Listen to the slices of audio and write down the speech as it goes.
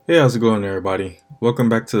Hey, how's it going, everybody? Welcome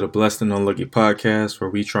back to the Blessed and Unlucky podcast, where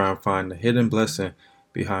we try and find the hidden blessing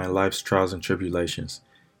behind life's trials and tribulations.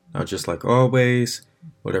 Now, just like always,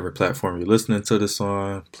 whatever platform you're listening to this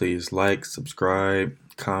on, please like, subscribe,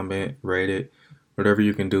 comment, rate it, whatever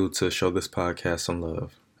you can do to show this podcast some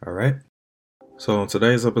love. All right? So, in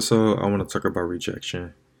today's episode, I want to talk about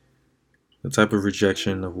rejection. The type of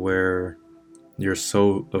rejection of where you're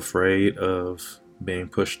so afraid of being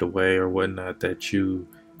pushed away or whatnot that you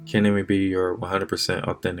can't even be your 100%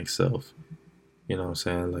 authentic self. You know what I'm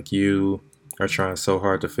saying? Like, you are trying so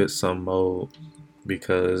hard to fit some mold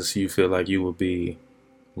because you feel like you will be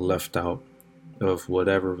left out of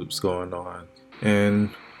whatever was going on.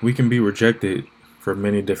 And we can be rejected for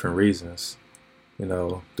many different reasons. You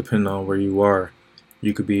know, depending on where you are,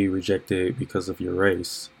 you could be rejected because of your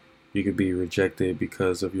race. You could be rejected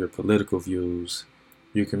because of your political views.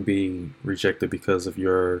 You can be rejected because of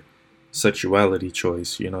your sexuality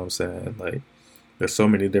choice. You know what I'm saying? Like, there's so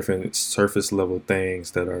many different surface level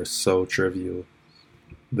things that are so trivial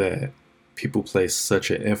that people place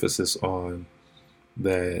such an emphasis on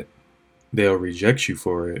that they'll reject you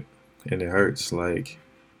for it. And it hurts. Like,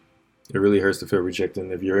 it really hurts to feel rejected.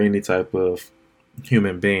 And if you're any type of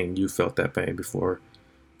human being, you felt that pain before.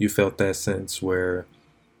 You felt that sense where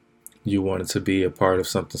you wanted to be a part of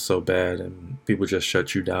something so bad and people just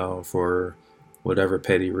shut you down for whatever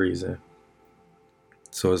petty reason.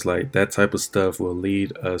 So it's like that type of stuff will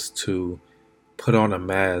lead us to put on a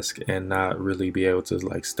mask and not really be able to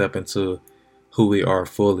like step into who we are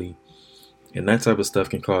fully. And that type of stuff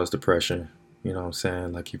can cause depression. You know what I'm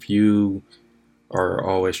saying? Like, if you are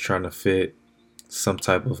always trying to fit some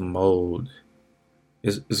type of mold,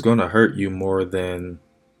 it's going to hurt you more than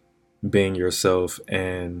being yourself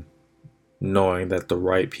and knowing that the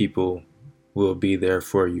right people will be there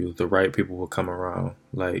for you. The right people will come around.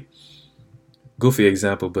 Like, goofy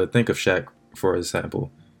example, but think of Shaq, for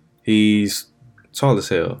example. He's tall as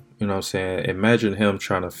hell. You know what I'm saying? Imagine him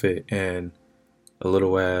trying to fit in a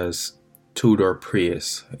little ass two-door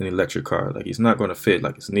Prius, an electric car. Like, he's not going to fit.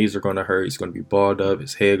 Like, his knees are going to hurt. He's going to be balled up.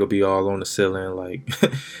 His head going to be all on the ceiling. Like,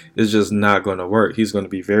 it's just not going to work. He's going to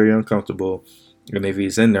be very uncomfortable. And if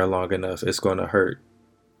he's in there long enough, it's going to hurt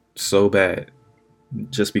so bad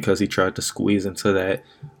just because he tried to squeeze into that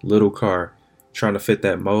little car trying to fit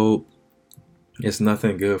that mold. It's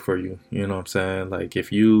nothing good for you. You know what I'm saying? Like, if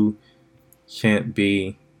you can't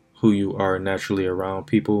be who you are naturally around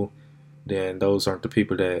people, then those aren't the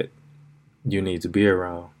people that you need to be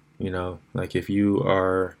around. You know, like, if you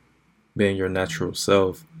are being your natural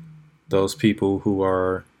self, those people who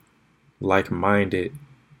are like-minded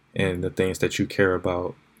and the things that you care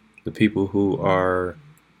about, the people who are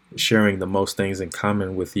sharing the most things in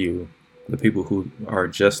common with you, the people who are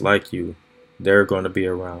just like you, they're going to be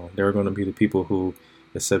around. They're going to be the people who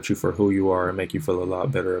accept you for who you are and make you feel a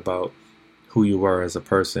lot better about who you are as a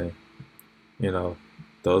person. You know,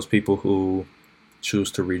 those people who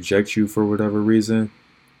choose to reject you for whatever reason,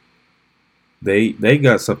 they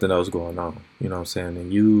got something else going on. You know what I'm saying?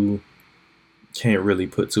 And you can't really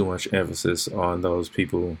put too much emphasis on those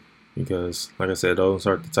people because, like I said, those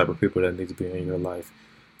aren't the type of people that need to be in your life.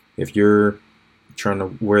 If you're trying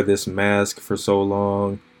to wear this mask for so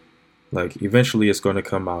long, like, eventually it's going to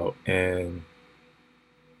come out and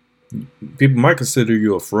people might consider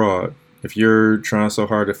you a fraud if you're trying so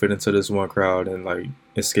hard to fit into this one crowd and like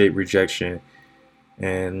escape rejection,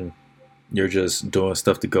 and you're just doing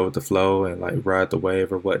stuff to go with the flow and like ride the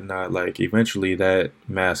wave or whatnot. Like, eventually that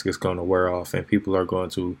mask is going to wear off and people are going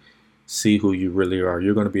to see who you really are.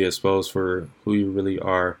 You're going to be exposed for who you really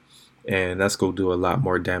are, and that's going to do a lot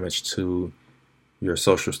more damage to your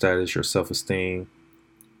social status, your self-esteem,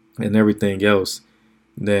 and everything else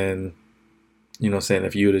than, you know what I'm saying,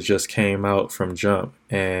 if you would have just came out from jump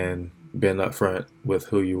and been upfront with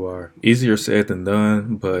who you are. Easier said than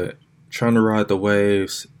done, but trying to ride the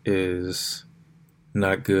waves is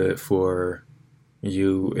not good for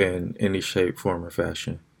you in any shape, form, or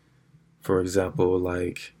fashion. For example,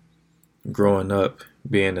 like growing up,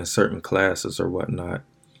 being in certain classes or whatnot.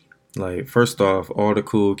 Like, first off, all the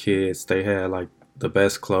cool kids, they had like the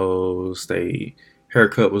best clothes. They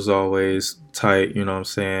haircut was always tight, you know what I'm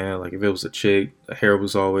saying? Like, if it was a chick, the hair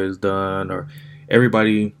was always done, or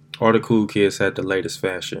everybody, all the cool kids had the latest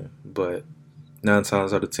fashion. But 9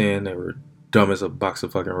 times out of 10, they were dumb as a box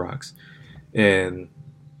of fucking rocks. And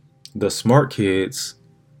the smart kids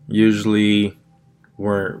usually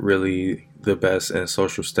weren't really the best in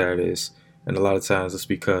social status. And a lot of times it's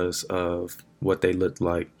because of what they looked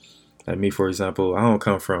like. Like me, for example, I don't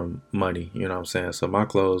come from money, you know what I'm saying? So my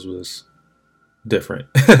clothes was different.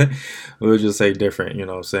 We'll just say different, you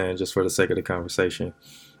know what I'm saying, just for the sake of the conversation.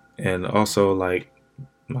 And also, like,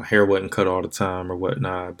 my hair wasn't cut all the time or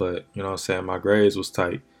whatnot, but you know what I'm saying, my grades was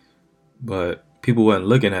tight. But people wasn't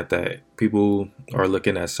looking at that. People are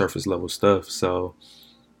looking at surface level stuff. So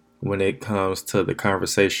when it comes to the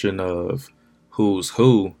conversation of who's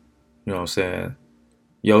who, you know what I'm saying,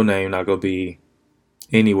 your name not gonna be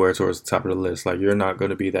anywhere towards the top of the list. Like, you're not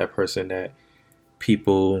gonna be that person that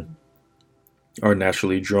people are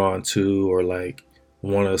naturally drawn to, or like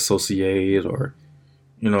want to associate, or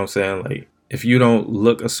you know what I'm saying, like, if you don't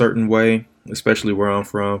look a certain way, especially where I'm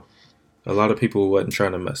from, a lot of people wasn't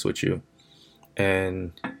trying to mess with you.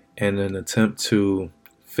 And in an attempt to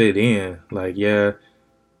fit in, like, yeah,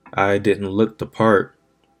 I didn't look the part,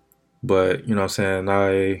 but you know what I'm saying,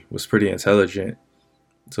 I was pretty intelligent.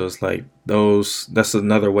 So it's like, that's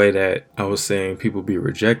another way that I was seeing people be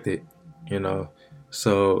rejected, you know.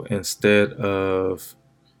 So instead of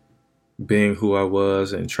being who I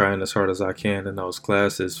was and trying as hard as I can in those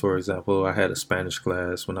classes, for example, I had a Spanish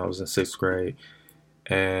class when I was in sixth grade,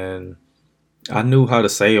 and I knew how to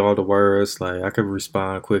say all the words. Like, I could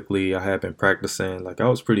respond quickly. I had been practicing. Like, I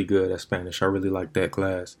was pretty good at Spanish. I really liked that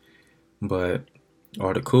class. But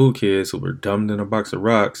all the cool kids who were dumbed in a box of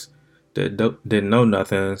rocks that didn't know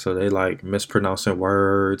nothing, so they like mispronouncing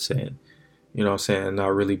words, and you know what I'm saying,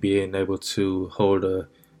 not really being able to hold a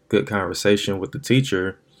good conversation with the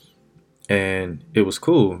teacher. And it was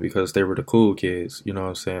cool because they were the cool kids, you know what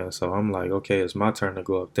I'm saying? So I'm like, okay, it's my turn to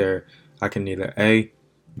go up there. I can either A,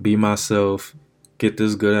 be myself, get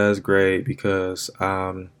this good ass grade because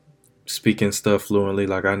I'm speaking stuff fluently,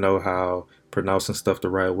 like I know how pronouncing stuff the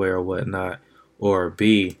right way or whatnot, or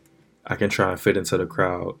B, I can try and fit into the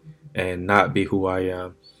crowd and not be who I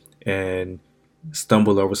am and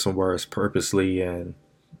stumble over some words purposely and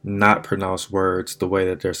not pronounce words the way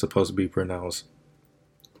that they're supposed to be pronounced,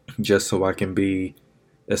 just so I can be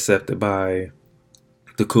accepted by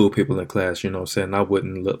the cool people in class, you know what I'm saying? I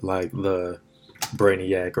wouldn't look like the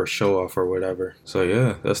brainiac or show off or whatever. So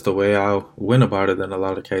yeah, that's the way I went about it. In a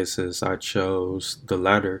lot of cases, I chose the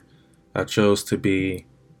latter. I chose to be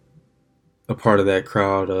a part of that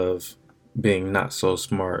crowd of being not so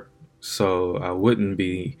smart, so I wouldn't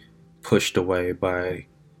be pushed away by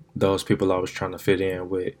those people I was trying to fit in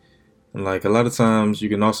with. And like, a lot of times you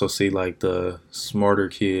can also see like the smarter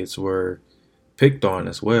kids were picked on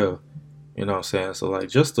as well. You know what I'm saying? So like,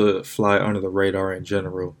 just to fly under the radar in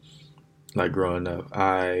general, like growing up,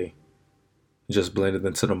 I just blended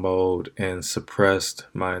into the mold and suppressed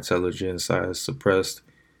my intelligence. I suppressed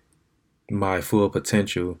my full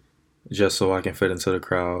potential just so I can fit into the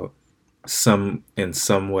crowd in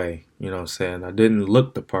some way. You know what I'm saying? I didn't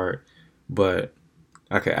look the part, but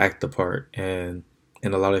I could act the part, and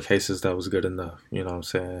in a lot of cases that was good enough. You know what I'm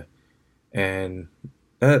saying? And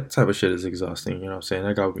that type of shit is exhausting. You know what I'm saying?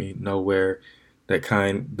 That got me nowhere. That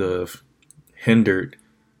kind of hindered,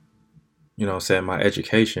 you know what I'm saying, my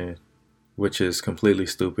education, which is completely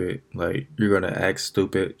stupid. Like, you're gonna act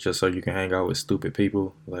stupid just so you can hang out with stupid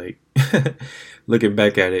people. Like, looking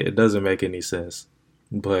back at it, it doesn't make any sense.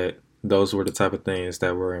 But those were the type of things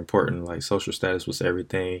that were important. Like, social status was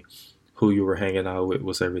everything. Who you were hanging out with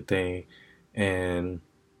was everything. And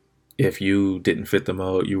if you didn't fit the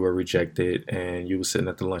mold, you were rejected, and you were sitting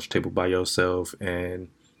at the lunch table by yourself, and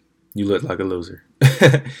you looked like a loser.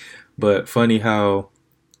 But funny how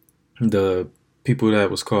the people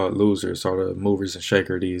that was called losers are the movers and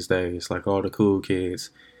shakers these days. Like, all the cool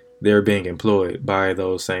kids, they're being employed by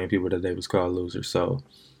those same people that they was called losers. So,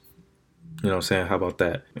 you know what I'm saying? How about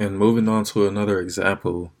that? And moving on to another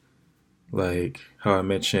example, like how I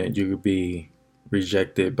mentioned, you could be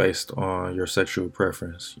rejected based on your sexual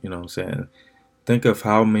preference. You know what I'm saying? Think of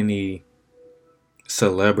how many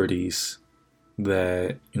celebrities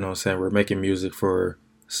that, you know what I'm saying, were making music for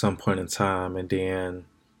some point in time, and then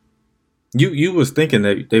you was thinking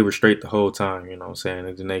that they were straight the whole time, you know what I'm saying?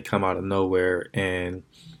 And then they come out of nowhere and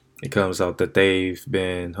it comes out that they've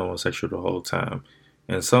been homosexual the whole time.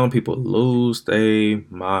 And some people lose their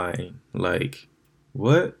mind. Like,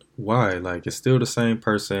 what? Why? Like, it's still the same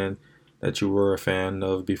person that you were a fan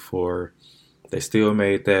of before. They still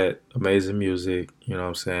made that amazing music, you know what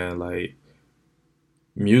I'm saying? Like,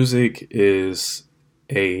 music is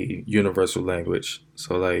a universal language.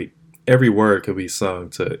 So like, every word could be sung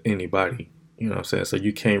to anybody. You know what I'm saying? So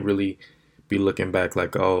you can't really be looking back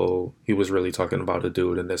like, oh, he was really talking about a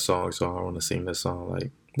dude in this song, so I want to sing this song.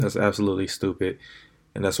 Like, that's absolutely stupid.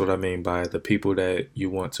 And that's what I mean by the people that you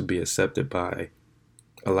want to be accepted by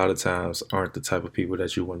a lot of times aren't the type of people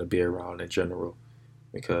that you want to be around in general.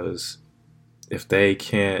 Because if they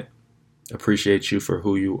can't appreciate you for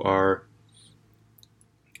who you are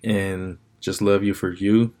and just love you for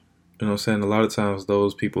you, You know what I'm saying? A lot of times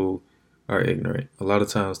those people are ignorant. A lot of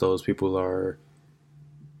times those people are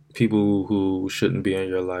people who shouldn't be in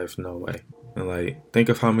your life, no way. And like, think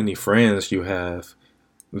of how many friends you have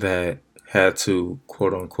that had to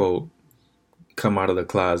quote unquote come out of the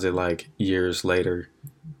closet like years later,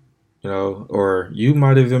 or you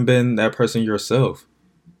might have even been that person yourself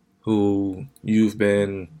who you've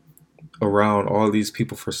been around all these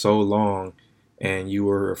people for so long and you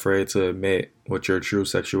were afraid to admit what your true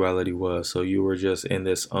sexuality was. So you were just in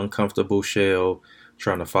this uncomfortable shell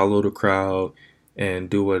trying to follow the crowd and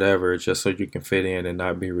do whatever just so you can fit in and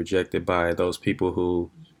not be rejected by those people who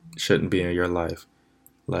shouldn't be in your life.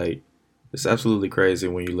 Like, it's absolutely crazy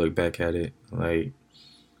when you look back at it. Like,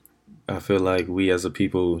 I feel like we as a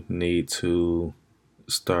people need to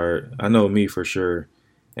start. I know me for sure,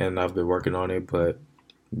 and I've been working on it, but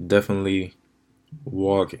definitely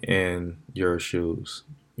walk in your shoes.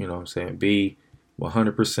 You know what I'm saying? Be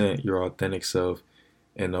 100% your authentic self,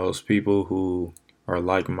 and those people who are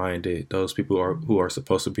like-minded, those people who are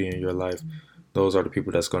supposed to be in your life, those are the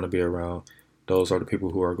people that's going to be around. Those are the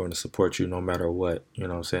people who are going to support you no matter what. You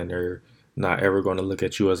know what I'm saying? They're not ever going to look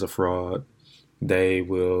at you as a fraud. They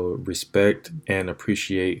will respect and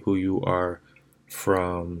appreciate who you are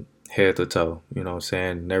from head to toe, you know what I'm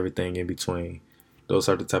saying, and everything in between. Those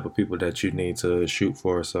are the type of people that you need to shoot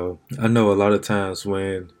for. So I know a lot of times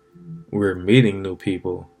when we're meeting new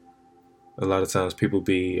people, a lot of times people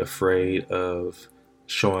be afraid of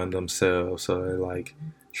showing themselves. So they're like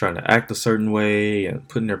trying to act a certain way and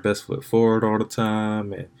putting their best foot forward all the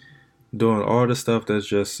time and doing all the stuff that's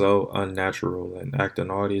just so unnatural and acting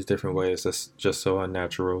all these different ways that's just so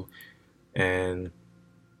unnatural. And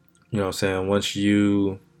you know what I'm saying, once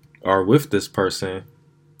you are with this person,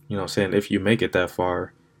 you know what I'm saying, if you make it that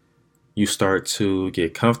far, you start to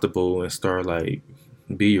get comfortable and start like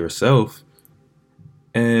be yourself,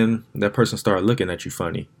 and that person start looking at you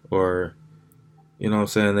funny, or you know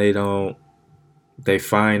what I'm saying, they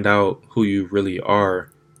find out who you really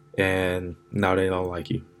are and now they don't like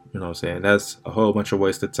you. You know what I'm saying? That's a whole bunch of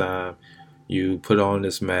wasted time. You put on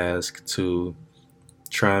this mask to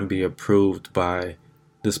try and be approved by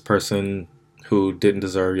this person who didn't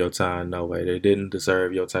deserve your time. No way. They didn't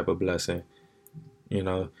deserve your type of blessing. You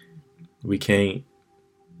know, we can't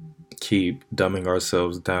keep dumbing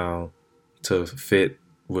ourselves down to fit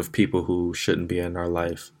with people who shouldn't be in our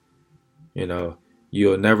life. You know,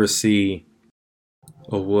 you'll never see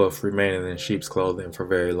a wolf remaining in sheep's clothing for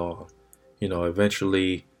very long. You know,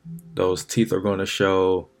 eventually those teeth are going to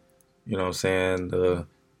show. You know what I'm saying?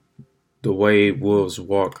 The way wolves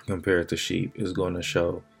walk compared to sheep is going to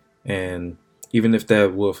show. And even if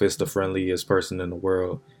that wolf is the friendliest person in the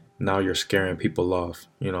world, now you're scaring people off.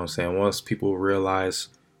 You know what I'm saying? Once people realize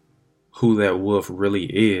who that wolf really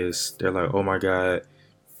is, they're like, oh my God,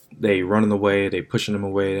 they running away, they pushing them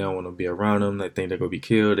away, they don't want to be around them, they think they're going to be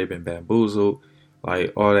killed, they've been bamboozled,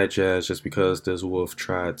 like all that jazz just because this wolf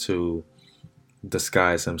tried to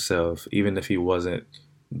disguise himself, even if he wasn't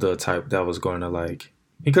the type that was going to like.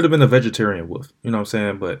 He could have been a vegetarian wolf, you know what I'm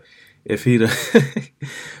saying? But if he, the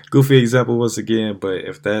goofy example once again, but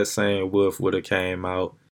if that same wolf would have came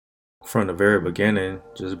out from the very beginning,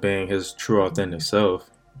 just being his true authentic self,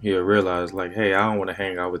 he'll realize like, hey, I don't want to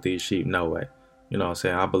hang out with these sheep, no way. You know what I'm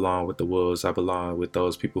saying? I belong with the wolves. I belong with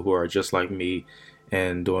those people who are just like me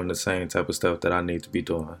and doing the same type of stuff that I need to be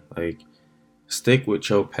doing. Like, stick with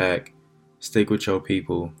your pack, stick with your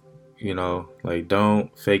people, like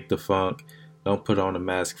don't fake the funk, don't put on a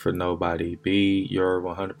mask for nobody. Be your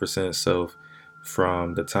 100% self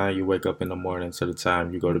from the time you wake up in the morning to the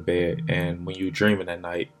time you go to bed. And when you dreaming at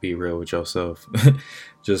night, be real with yourself.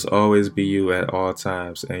 Just always be you at all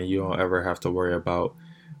times, and you don't ever have to worry about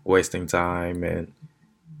wasting time. And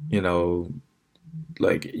you know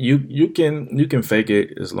like you can fake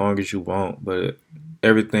it as long as you want, but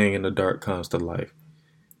everything in the dark comes to life.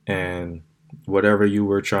 And whatever you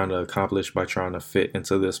were trying to accomplish by trying to fit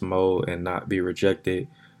into this mold and not be rejected,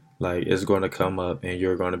 like it's going to come up and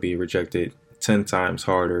you're going to be rejected 10 times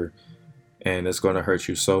harder, and it's going to hurt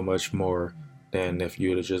you so much more than if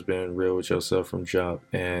you'd have just been real with yourself from jump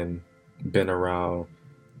and been around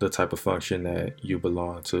the type of function that you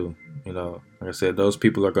belong to. Like I said, those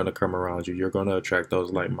people are going to come around you. You're going to attract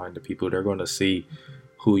those like-minded people. They're going to see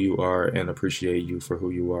who you are and appreciate you for who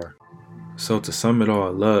you are. So to sum it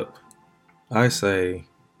all up, I say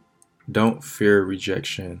don't fear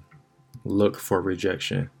rejection. Look for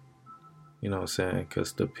rejection. You know what I'm saying?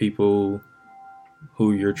 Because the people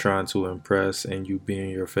who you're trying to impress and you being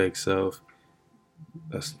your fake self,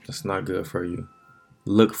 that's not good for you.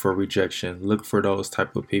 look for rejection. Look for those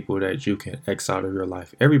type of people that you can X out of your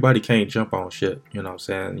life. Everybody can't jump on ship, you know what I'm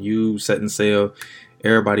saying? You setting sail,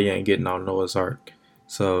 everybody ain't getting on Noah's Ark.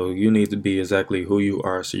 So you need to be exactly who you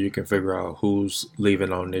are so you can figure out who's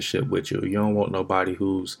leaving on this ship with you. You don't want nobody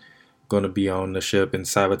who's going to be on the ship and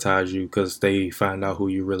sabotage you because they find out who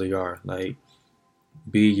you really are. Like,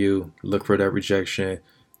 be you, look for that rejection,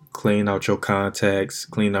 clean out your contacts,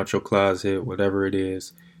 clean out your closet, whatever it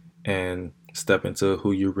is, and step into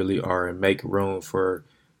who you really are and make room for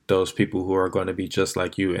those people who are going to be just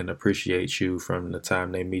like you and appreciate you from the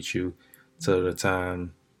time they meet you to the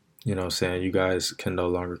time, you know what I'm saying, you guys can no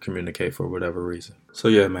longer communicate for whatever reason. So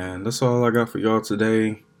yeah, man, that's all I got for y'all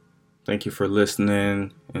today. Thank you for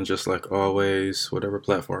listening. And just like always, whatever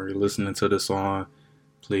platform you're listening to this on,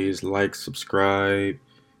 please like, subscribe,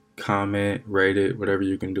 comment, rate it, whatever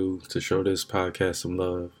you can do to show this podcast some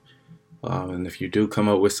love. And if you do come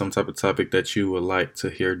up with some type of topic that you would like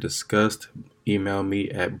to hear discussed, email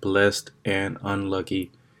me at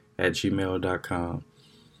blessedandunlucky@gmail.com.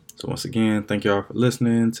 So once again, thank y'all for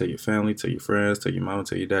listening. Tell your family, tell your friends, tell your mama,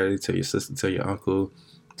 tell your daddy, tell your sister, tell your uncle,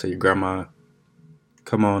 tell your grandma.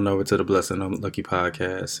 Come on over to the Blessed and Unlucky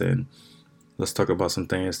podcast and let's talk about some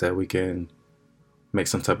things that we can make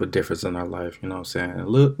some type of difference in our life. You know what I'm saying? A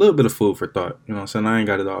little bit of food for thought. You know what I'm saying? I ain't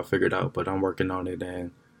got it all figured out, but I'm working on it,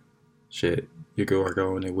 and shit, you can work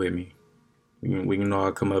on it with me. We can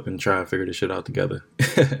all come up and try and figure this shit out together.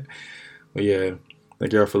 But yeah,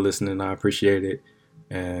 thank y'all for listening. I appreciate it.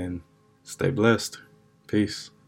 And stay blessed. Peace.